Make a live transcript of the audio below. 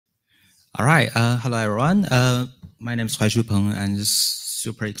All right. Hello, everyone. My name is Huaishu Peng, and it's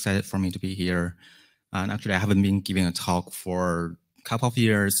super excited for me to be here. And actually, I haven't been giving a talk for a couple of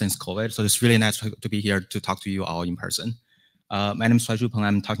years since COVID, so it's really nice to be here to talk to you all in person. My name is Huaishu Peng.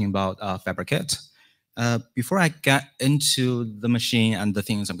 I'm talking about Fabricate. Before I get into the machine and the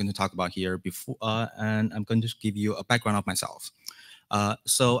things I'm going to talk about here, and I'm going to give you a background of myself.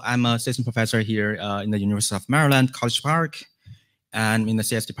 So I'm a assistant professor here in the University of Maryland, College Park. And in the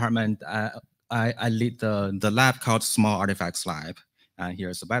CS department, I lead the lab called Small Artifacts Lab. And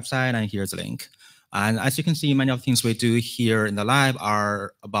here's the website, and here's the link. And as you can see, many of the things we do here in the lab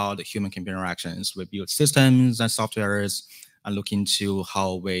are about human-computer interactions. We build systems and softwares and look into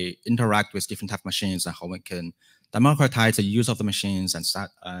how we interact with different type of machines and how we can democratize the use of the machines and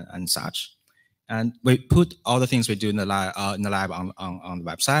such. And we put all the things we do in the lab on the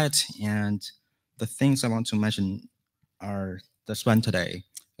website. And the things I want to mention are this one today.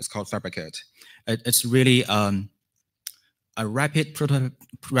 It's called Fabricate. It's really a rapid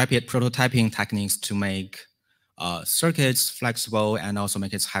prototyping techniques to make circuits flexible and also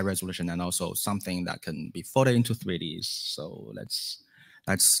make it high resolution and also something that can be folded into 3Ds. So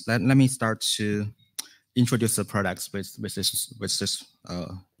let me start to introduce the products with this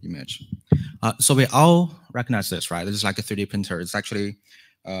image. So we all recognize this, right? This is like a 3D printer. It's actually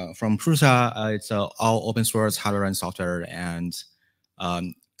from Prusa. It's all open source hardware and software, and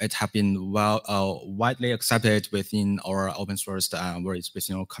it have been widely accepted within our open source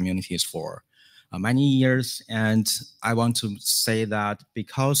within our communities for many years. And I want to say that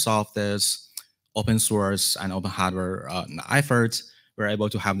because of this open source and open hardware effort, we're able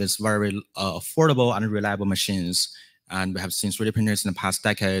to have this very affordable and reliable machines. And we have seen 3D printers in the past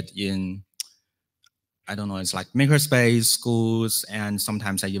decade in, I don't know, it's like makerspace, schools, and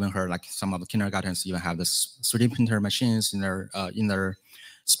sometimes I even heard like some of the kindergartens even have this 3D printer machines in their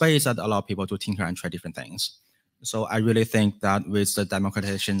space that allow people to tinker and try different things. So I really think that with the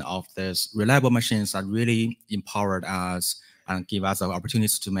democratization of these reliable machines that really empowered us and give us the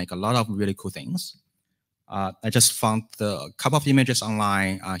opportunities to make a lot of really cool things. I just found a couple of images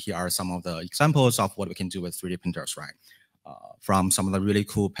online. Here are some of the examples of what we can do with 3D printers, right? From some of the really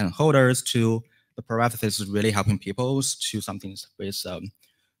cool pen holders to the parenthesis is really helping people to something with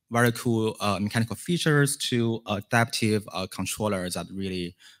very cool mechanical features to adaptive controllers that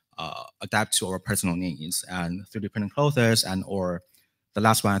really adapt to our personal needs, and 3D printing clothes, and or the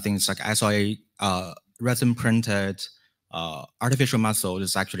last one I think is like SOA resin printed artificial muscle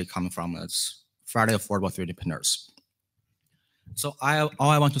is actually coming from its fairly affordable 3D printers. So all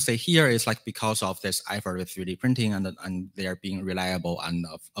I want to say here is like because of this effort with 3D printing and they are being reliable and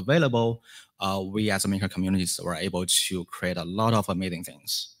available, we as a maker communities were able to create a lot of amazing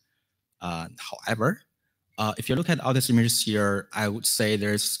things. However, if you look at all these images here, I would say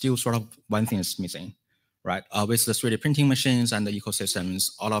there's still sort of one thing is missing, right? With the 3D printing machines and the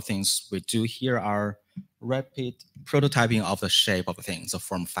ecosystems, all of things we do here are rapid prototyping of the shape of things, the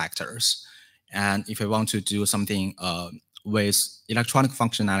form factors. And if we want to do something with electronic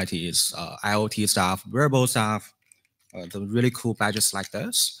functionalities, IoT stuff, wearable stuff, the really cool badges like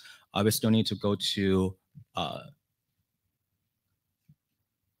this, we still need to go to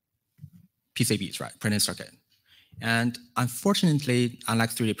PCBs, right? Printed circuit. And unfortunately,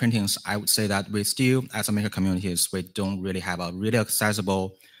 unlike 3D printings, I would say that we still, as a maker communities, we don't really have a really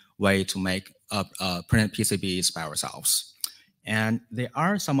accessible way to make printed PCBs by ourselves. And there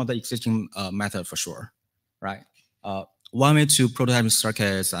are some of the existing methods for sure, right? One way to prototype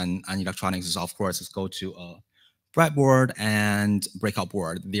circuits and electronics is, of course, is go to a breadboard and breakout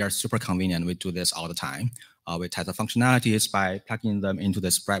board. They are super convenient. We do this all the time. We test the functionalities by plugging them into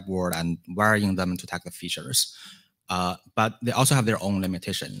this breadboard and wiring them to test the features. But they also have their own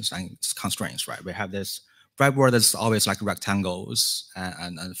limitations and constraints, right? We have this breadboard that's always like rectangles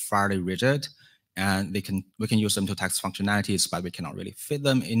and fairly rigid, and we can use them to test functionalities, but we cannot really fit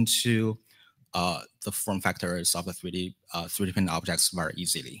them into the form factors of the 3D printed objects very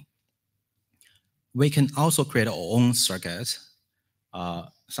easily. We can also create our own circuit,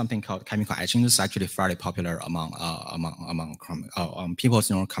 something called chemical etching. This is actually fairly popular among people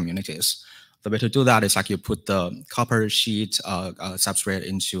in our communities. The way to do that is like you put the copper sheet substrate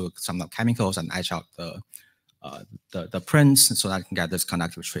into some chemicals and etch out the prints so that you can get this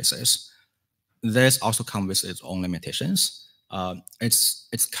conductive traces. This also comes with its own limitations.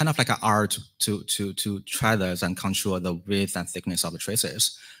 It's kind of like an art to try this and control the width and thickness of the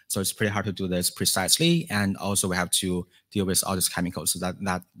traces. So it's pretty hard to do this precisely, and also we have to deal with all these chemicals, so that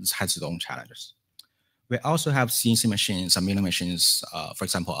has its own challenges. We also have CNC machines and milling machines. For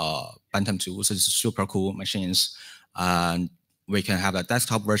example, Bantam tools is super cool machines, and we can have the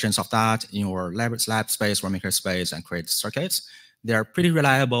desktop versions of that in your lab space or maker space and create circuits. They're pretty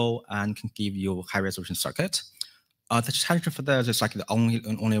reliable and can give you high resolution circuit. The challenge for that is like the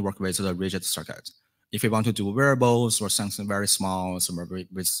only work with the rigid circuit. If you want to do wearables or something very small,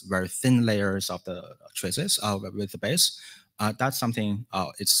 with very thin layers of the traces with the base, that's something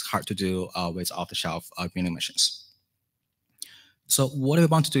it's hard to do with off-the-shelf milling machines. So what we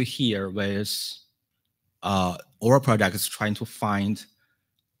want to do here with our project is trying to find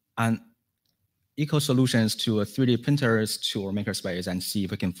an eco solutions to 3D printers to our makerspace and see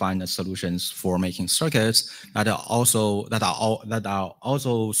if we can find the solutions for making circuits that are also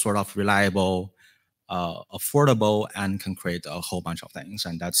sort of reliable, affordable, and can create a whole bunch of things.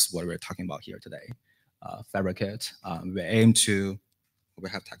 And that's what we're talking about here today. Fabricate. We aim to, we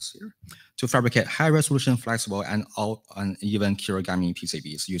have text here, to fabricate high resolution, flexible, and even kirigami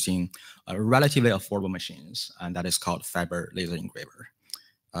PCBs using relatively affordable machines, and that is called fiber laser engraver.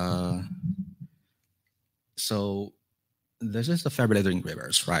 So this is the fiber laser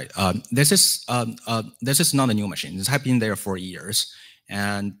engravers, right? This is not a new machine. This has been there for years,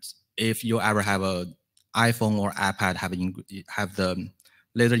 and if you ever have an iPhone or iPad have the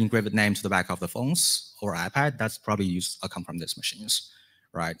laser engraved name to the back of the phones or iPad, that's probably come from these machines,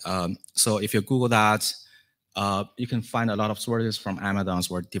 right? So if you Google that, you can find a lot of sources from Amazon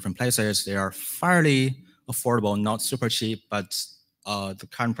or different places. They are fairly affordable, not super cheap, but the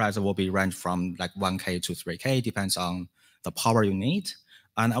current price will be range from like 1K to 3K, depends on the power you need.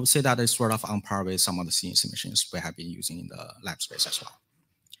 And I would say that is sort of on par with some of the CNC machines we have been using in the lab space as well,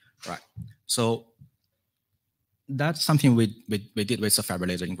 right? So that's something we did with the fiber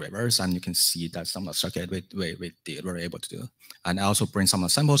laser engravers, and you can see that some of the circuit we were able to do. And I also bring some of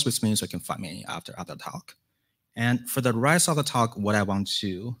the samples with me so you can find me after the talk. And for the rest of the talk, what I want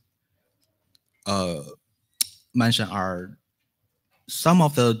to mention are some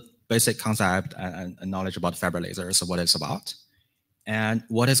of the basic concept and knowledge about fiber lasers, what it's about, and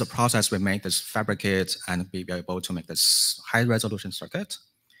what is the process we make this fabricate and be able to make this high resolution circuit.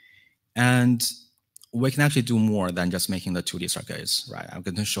 And we can actually do more than just making the 2D circuits, right? I'm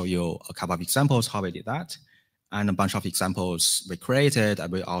going to show you a couple of examples how we did that, and a bunch of examples we created,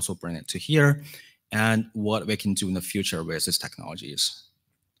 and we also bring it to here, and what we can do in the future with these technologies,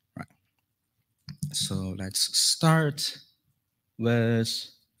 right? So let's start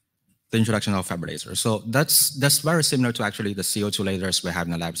with the introduction of fiber lasers. So that's very similar to actually the CO2 lasers we have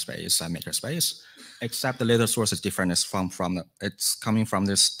in the lab space and maker space, except the laser source is different. It's it's coming from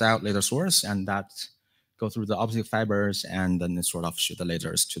this diode laser source, and that go through the optic fibers, and then it sort of shoot the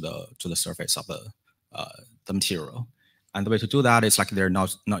lasers to the surface of the material. And the way to do that is like they're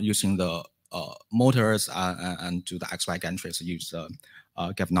not using the motors and do the XY gantry, so use the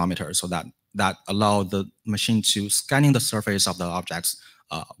galvanometer, so that allow the machine to scanning the surface of the objects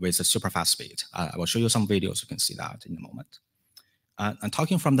with a super fast speed. I will show you some videos, you can see that in a moment. And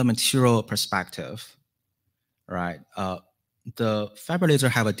talking from the material perspective, right? The fiber laser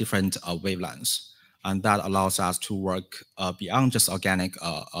have a different wavelengths, and that allows us to work beyond just organic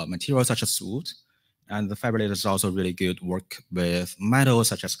materials such as wood. And the fiber laser is also really good work with metals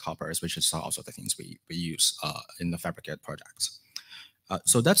such as coppers, which is also the things we use in the fabricate projects.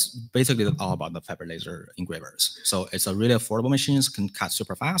 So that's basically all about the fiber laser engravers. So it's a really affordable machines, can cut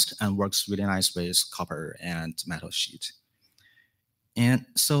super fast, and works really nice with copper and metal sheet. And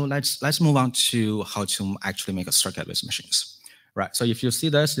so let's move on to how to actually make a circuit with machines. Right, so if you see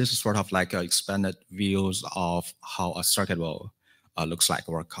this is sort of like expanded views of how a circuit will looks like,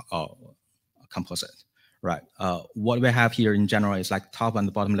 or composite. Right, what we have here in general is like top and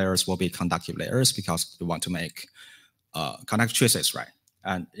the bottom layers will be conductive layers because we want to make conductive traces, right?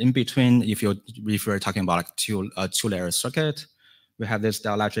 And in between, if you're talking about like two-layer circuit, we have this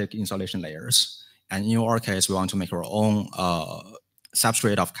dielectric insulation layers. And in our case, we want to make our own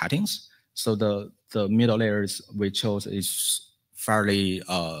substrate of cuttings. So the middle layers we chose is fairly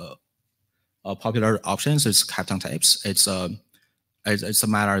popular options. It's Kapton tapes. It's a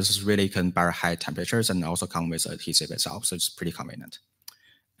matter that really can bear high temperatures and also come with adhesive itself. So it's pretty convenient.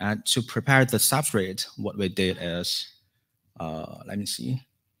 And to prepare the substrate, what we did is, let me see.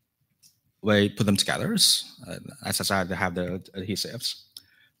 We put them together. As I said, they have the adhesives.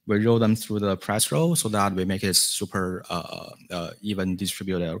 We roll them through the press roll so that we make it super even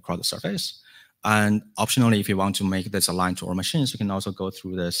distributed across the surface. And optionally, if you want to make this aligned to our machines, you can also go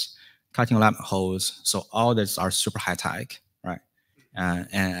through this cutting lamp holes. So all these are super high tech, right?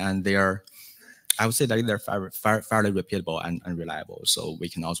 And they're, I would say that they're fairly repeatable and reliable. So we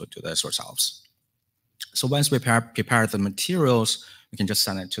can also do this ourselves. So once we prepare the materials, we can just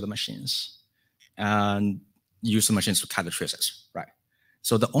send it to the machines. And use the machines to cut the traces, right?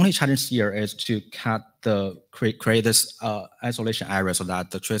 So the only challenge here is to cut create this isolation area so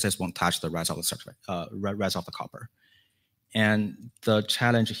that the traces won't touch the rest of the circuit, rest of the copper. And the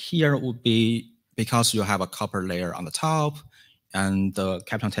challenge here would be because you have a copper layer on the top and the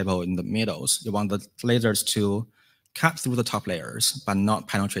Kapton table in the middles, you want the lasers to cut through the top layers, but not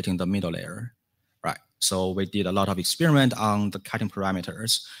penetrating the middle layer, right? So we did a lot of experiment on the cutting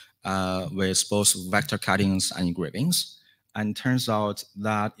parameters with both vector cuttings and engravings. And it turns out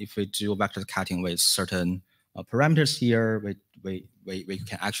that if we do vector cutting with certain parameters here, we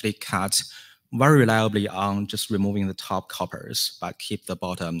can actually cut very reliably on just removing the top coppers, but keep the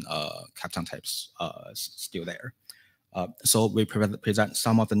bottom Kapton types still there. So we present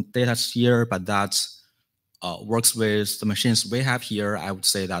some of the data here, but that works with the machines we have here. I would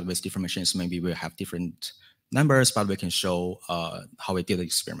say that with different machines, maybe we have different numbers, but we can show how we did the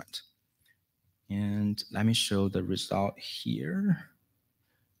experiment. And let me show the result here.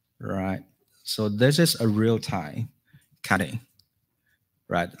 Right. So this is a real-time cutting.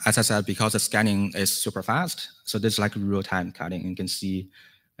 Right. As I said, because the scanning is super fast, so this is like real-time cutting. You can see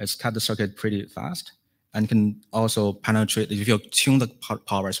it's cut the circuit pretty fast, and can also penetrate. If you tune the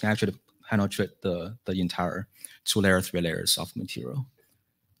powers, you can actually penetrate the entire 2 layers, 3 layers of material.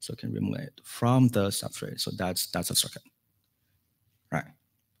 So you can remove it from the substrate. So that's a circuit, right?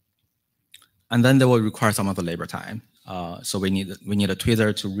 And then they will require some of the labor time. So we need a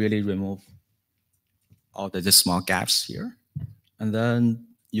tweezer to really remove all these small gaps here, and then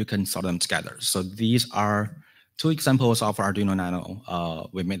you can solder them together. So these are 2 examples of Arduino Nano.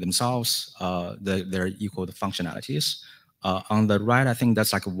 We made themselves. They're equal to functionalities. On the right, I think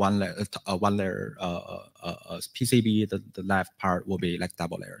that's like one layer PCB. The left part will be like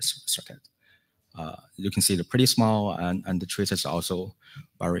double layers circuit. You can see they're pretty small, and the traces are also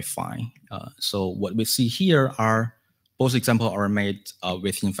very fine. So what we see here are both examples are made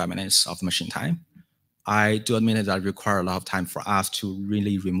within 5 minutes of machine time. I do admit that it requires a lot of time for us to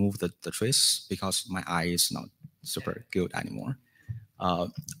really remove the trace because my eye is not super good anymore.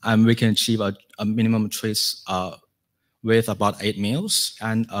 And we can achieve a minimum trace with about 8 mils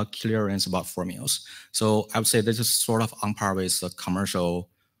and a clearance about 4 mils. So I would say this is sort of on par with the commercial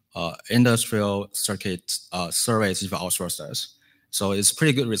industrial circuit surveys if you outsource this. So it's a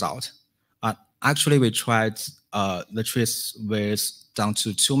pretty good result. Actually, we tried the trace with down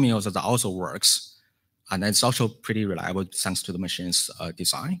to 2 mils that also works. And it's also pretty reliable thanks to the machine's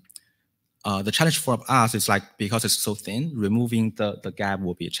design. The challenge for us is like, because it's so thin, removing the gap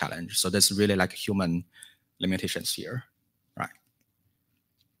will be a challenge. So there's really like human limitations here, right?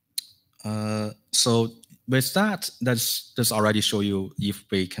 So with that, that's already show you if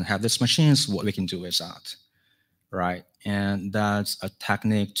we can have these machines, what we can do with that, right? And that's a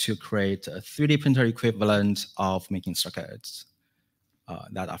technique to create a 3D printer equivalent of making circuits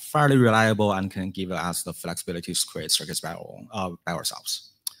that are fairly reliable and can give us the flexibility to create circuits by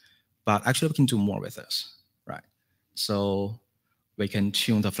ourselves. But actually, we can do more with this, right? So we can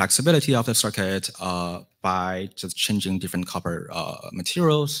tune the flexibility of the circuit by just changing different copper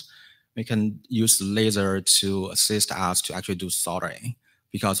materials. We can use the laser to assist us to actually do soldering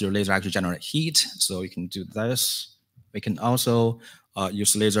because your laser actually generates heat. So we can do this. We can also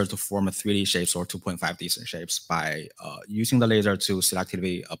use laser to form a 3D shapes or 2.5D shapes by using the laser to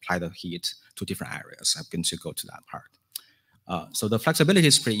selectively apply the heat to different areas. I'm going to go to that part. So the flexibility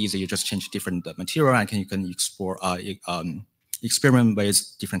is pretty easy. You just change different material and you can explore, experiment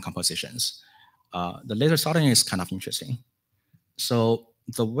with different compositions. The laser soldering is kind of interesting. So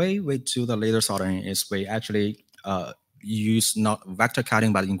the way we do the laser soldering is we actually use not vector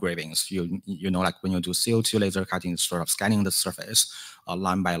cutting, but engravings. You know, like when you do CO2 laser cutting, it's sort of scanning the surface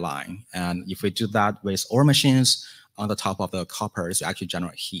line by line. And if we do that with our machines on the top of the coppers, you actually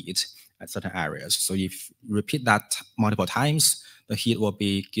generate heat at certain areas. So if you repeat that multiple times, the heat will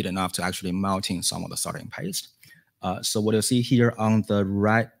be good enough to actually melting some of the soldering paste. So what you see here on the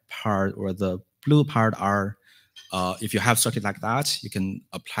right part or the blue part are if you have circuit like that, you can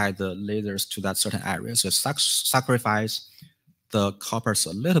apply the lasers to that certain area. So sacrifice the coppers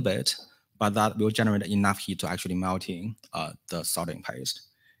a little bit, but that will generate enough heat to actually melting the soldering paste.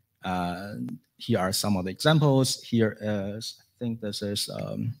 Here are some of the examples. Here is, I think this is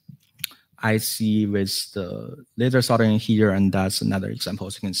IC with the laser soldering here, and that's another example.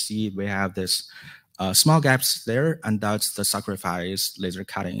 So you can see we have this small gaps there, and that's the sacrifice laser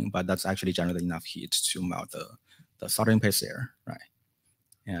cutting, but that's actually generating enough heat to melt the soldering paste there, right?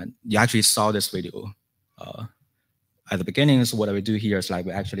 And you actually saw this video at the beginning. So what we do here is like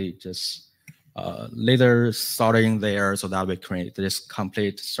we actually just laser soldering there so that we create this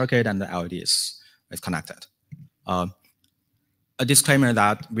complete circuit and the LED is connected. A disclaimer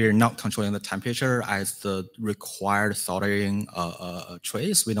that we're not controlling the temperature as the required soldering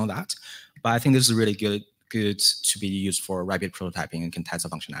trace. We know that, but I think this is really good to be used for rapid prototyping and can test the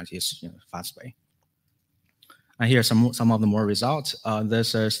functionalities in a fast way. And here are some of the more results.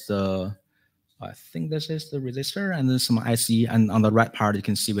 This is the, I think this is the resistor, and then some IC. And on the right part, you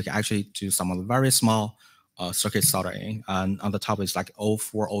can see we can actually do some of the very small circuit soldering. And on the top is like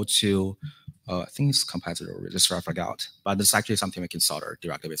 0402. I think it's capacitor resistor, I forgot. But it's actually something we can solder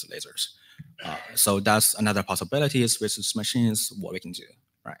directly with lasers. So that's another possibility is with this machines, what we can do,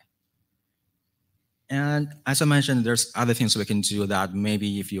 right? And as I mentioned, there's other things we can do that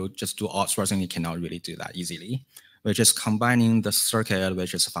maybe if you just do outsourcing, you cannot really do that easily, which is combining the circuit,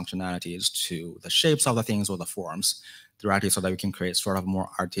 which is functionalities, to the shapes of the things or the forms directly so that we can create sort of more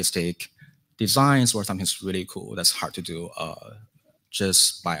artistic designs or something really cool that's hard to do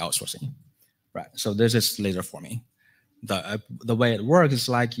just by outsourcing. Right, so this is laser forming. The way it works is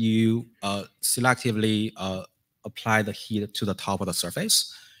like you selectively apply the heat to the top of the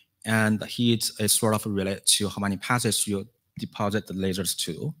surface, and the heat is sort of related to how many passes you deposit the lasers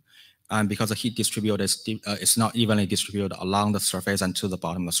to. And because the heat distributed is not evenly distributed along the surface and to the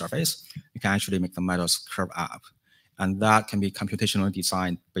bottom of the surface, you can actually make the metals curve up. And that can be computationally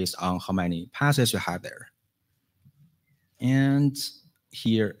designed based on how many passes you have there. And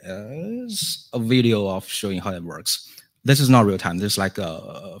here is a video of showing how it works. This is not real time. This is like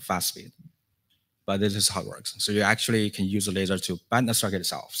a fast speed, but this is how it works. So you actually can use a laser to bend the circuit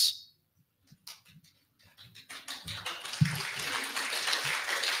itself.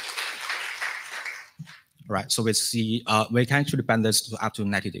 Right. So we see we can actually bend this to up to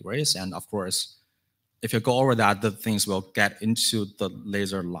 90 degrees, and of course, if you go over that, the things will get into the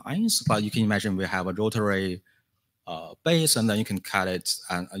laser lines. But you can imagine we have a rotary base, and then you can cut it,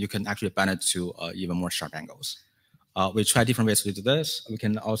 and you can actually bend it to even more sharp angles. We try different ways to do this. We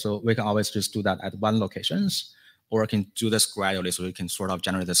can always just do that at one locations, or we can do this gradually, so we can sort of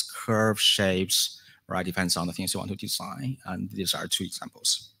generate this curve shapes, right? Depends on the things you want to design. And these are two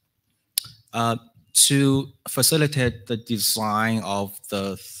examples. To facilitate the design of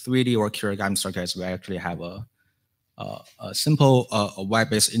the 3D or kirigami circuits, we actually have a simple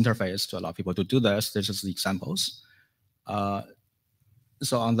web-based interface to allow people to do this. This is the examples.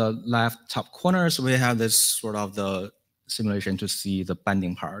 So on the left top corners, we have this sort of the simulation to see the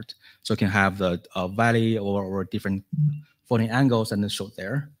bending part. So you can have the valley or different folding angles and then show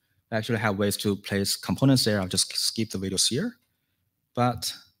there. We actually have ways to place components there. I'll just skip the videos here.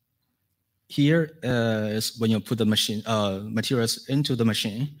 But here is when you put the machine materials into the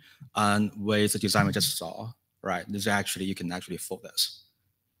machine, and with the design we just saw, right? This actually, you can actually fold this.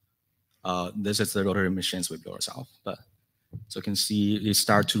 This is the rotary machines we built ourselves. But so you can see you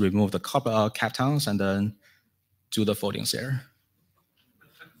start to remove the copper captons and then do the foldings there.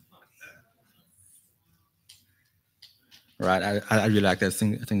 Right, I really like that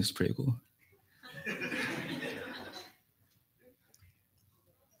thing. I think it's pretty cool.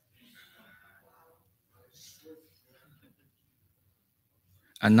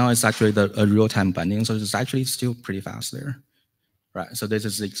 And now it's actually a real-time bending, so it's actually still pretty fast there. Right, so this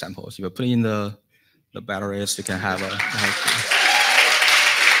is the example. So you put in the batteries, you can have a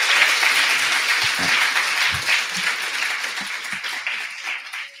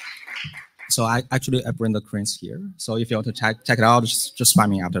So I bring the cranes here. So if you want to check it out, just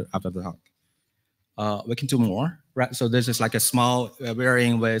find me after the talk. We can do more, right? So this is like a small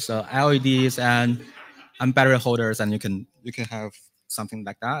bearing with LEDs and battery holders, and you can have something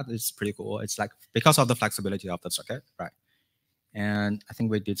like that. It's pretty cool. It's like because of the flexibility of the circuit, right? And I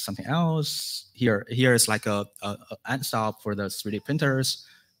think we did something else here. Here is like a end stop for the 3D printers.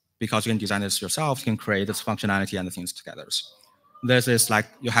 Because you can design this yourself, you can create this functionality and the things together. This is like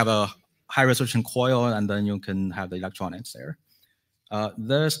you have a high resolution coil, and then you can have the electronics there.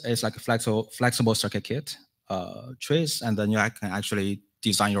 This is like a flexible circuit kit trace, and then you can actually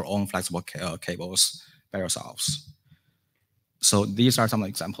design your own flexible cables by yourselves. So these are some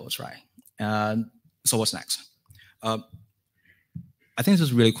examples, right? And so what's next? I think this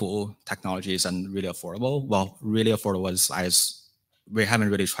is really cool technologies and really affordable. Well, really affordable is we haven't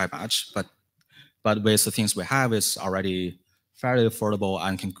really tried much, but with the things we have, it's already fairly affordable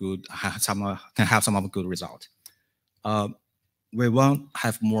and can have some of a good result. We won't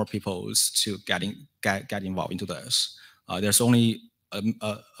have more people to get involved into this. There's only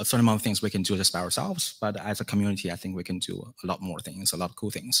a certain amount of things we can do just by ourselves, but as a community, I think we can do a lot more things, a lot of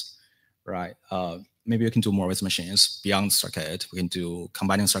cool things, right? Maybe we can do more with machines beyond circuit. We can do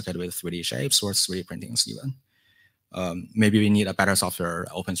combining circuit with 3D shapes or 3D printings even. maybe we need a better software,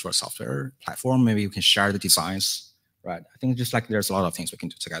 open source software platform. Maybe we can share the designs, right? I think just like there's a lot of things we can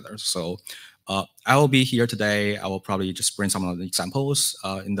do together. So I will be here today. I will probably just bring some of the examples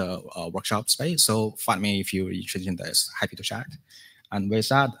in the workshop space. So find me if you're interested in this. Happy to chat. And with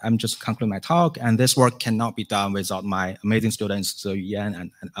that, I'm just concluding my talk. And this work cannot be done without my amazing students, Yan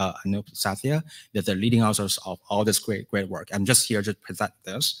and Anup Sathya. They're the leading authors of all this great work. I'm just here to present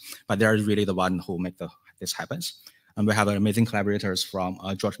this, but they're really the one who make this happen. And we have amazing collaborators from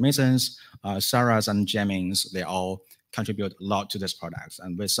George Mason's, Sarah's, and Jennings. They all contribute a lot to this product.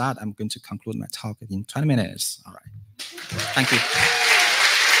 And with that, I'm going to conclude my talk in 20 minutes. All right. Thank you.